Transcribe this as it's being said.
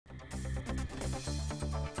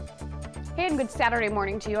Hey, and good Saturday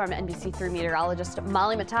morning to you. I'm NBC3 meteorologist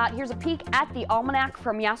Molly Matott. Here's a peek at the almanac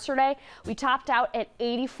from yesterday. We topped out at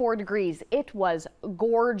 84 degrees. It was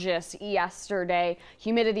gorgeous yesterday.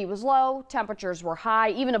 Humidity was low, temperatures were high,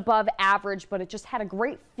 even above average, but it just had a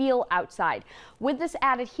great feel outside. With this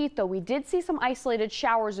added heat, though, we did see some isolated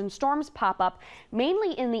showers and storms pop up,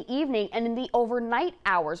 mainly in the evening and in the overnight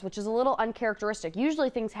hours, which is a little uncharacteristic. Usually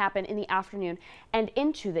things happen in the afternoon and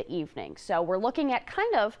into the evening. So we're looking at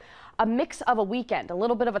kind of a mix of a weekend, a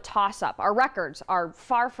little bit of a toss-up. Our records are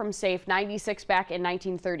far from safe. 96 back in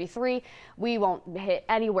 1933. We won't hit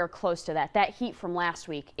anywhere close to that. That heat from last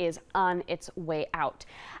week is on its way out.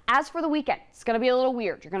 As for the weekend, it's going to be a little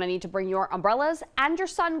weird. You're going to need to bring your umbrellas and your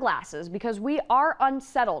sunglasses because we are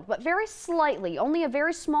unsettled, but very slightly. Only a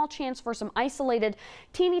very small chance for some isolated,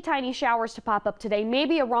 teeny tiny showers to pop up today.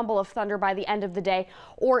 Maybe a rumble of thunder by the end of the day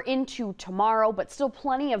or into tomorrow, but still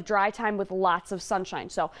plenty of dry time with lots of sunshine.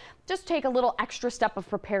 So just take a little extra step of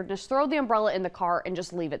preparedness. Throw the umbrella in the car and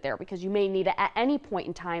just leave it there because you may need it at any point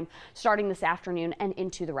in time starting this afternoon and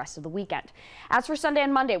into the rest of the weekend. As for Sunday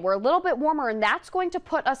and Monday, we're a little bit warmer, and that's going to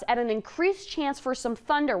put us at an increased chance for some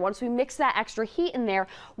thunder. Once we mix that extra heat in there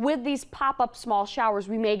with these pop-up small showers,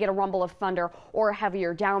 we may get a rumble of thunder or a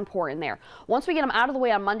heavier downpour in there. Once we get them out of the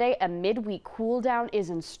way on Monday, a midweek cool down is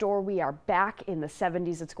in store. We are back in the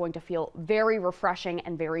 70s. It's going to feel very refreshing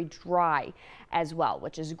and very dry as well,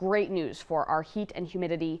 which is great news for our heat and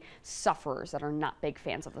humidity sufferers that are not big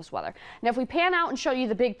fans of this weather. Now, if we pan out and show you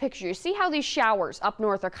the big picture, you see how these showers up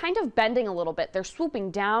north are kind of bending a little bit. They're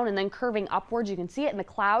swooping down and then curving upwards. You can see it in the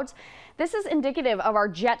clouds. This is indicative of our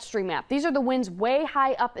jet stream map. These are the winds way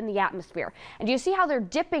high up in the atmosphere. And do you see how they're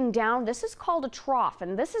dipping down? This is called a trough,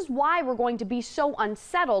 and this is why we're going to be so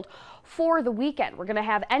unsettled for the weekend. We're going to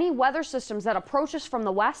have any weather systems that approach us from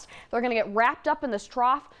the west. They're going to get wrapped up in this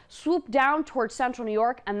trough, swoop down towards central New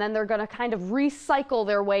York, and then they're going to kind of recycle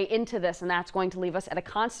their way into this, and that's going to leave us at a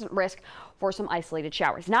constant risk for some isolated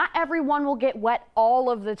showers. Not everyone will get wet all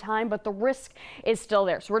of the time, but the risk is still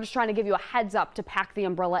there. So we're just trying to give you a heads up to pack the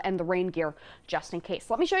umbrella and the rain gear just in case.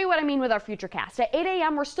 Let me show you what I mean with our futurecast. At 8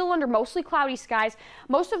 a.m. we're still under mostly cloudy skies.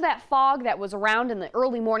 Most of that fog that was around in the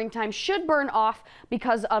early morning time should burn off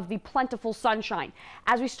because of the plentiful sunshine.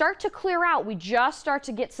 As we start to clear out, we just start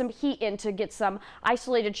to get some heat in to get some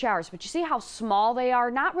isolated showers. But you see how small they are?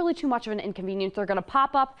 Not really too much of an inconvenience. They're going to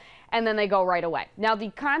pop up and then they go right away. Now, the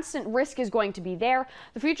constant risk is going to be there.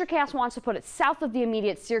 The Futurecast wants to put it south of the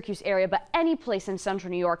immediate Syracuse area, but any place in central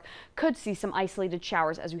New York could see some isolated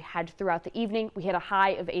showers as we head throughout the evening. We hit a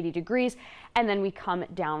high of 80 degrees, and then we come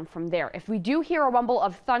down from there. If we do hear a rumble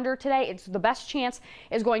of thunder today, it's the best chance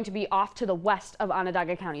is going to be off to the west of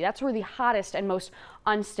Onondaga County. That's where the hottest and most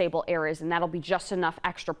unstable areas, and that'll be just enough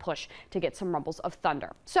extra push to get some rumbles of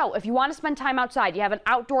thunder. So if you want to spend time outside, you have an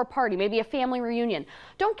outdoor party, maybe a family reunion,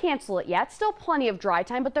 don't cancel it yet. Still plenty of dry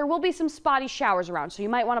time, but there will be some spotty showers around, so you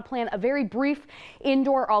might want to plan a very brief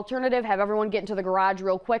indoor alternative. Have everyone get into the garage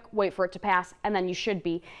real quick, wait for it to pass, and then you should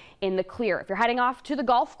be in the clear. If you're heading off to the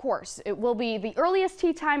golf course, it will be the earliest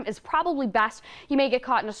tee time is probably best. You may get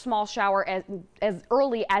caught in a small shower as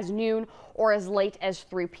early as noon or as late as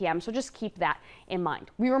 3 p.m. So just keep that in mind.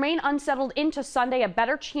 We remain unsettled into Sunday, a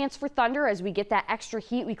better chance for thunder as we get that extra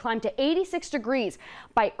heat. We climb to 86 degrees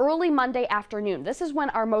by early Monday afternoon. This is when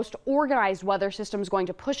our most organized weather system is going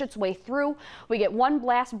to push its way through. We get one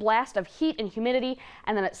blast of heat and humidity,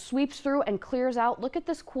 and then it sweeps through and clears out. Look at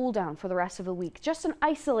this cool down for the rest of the week. Just an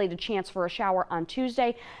isolated chance for a shower on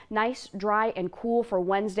Tuesday. Nice, dry, and cool for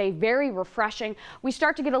Wednesday. Very refreshing. We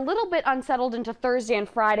start to get a little bit unsettled into Thursday and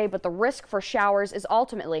Friday, but the risk for showers is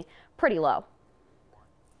ultimately pretty low.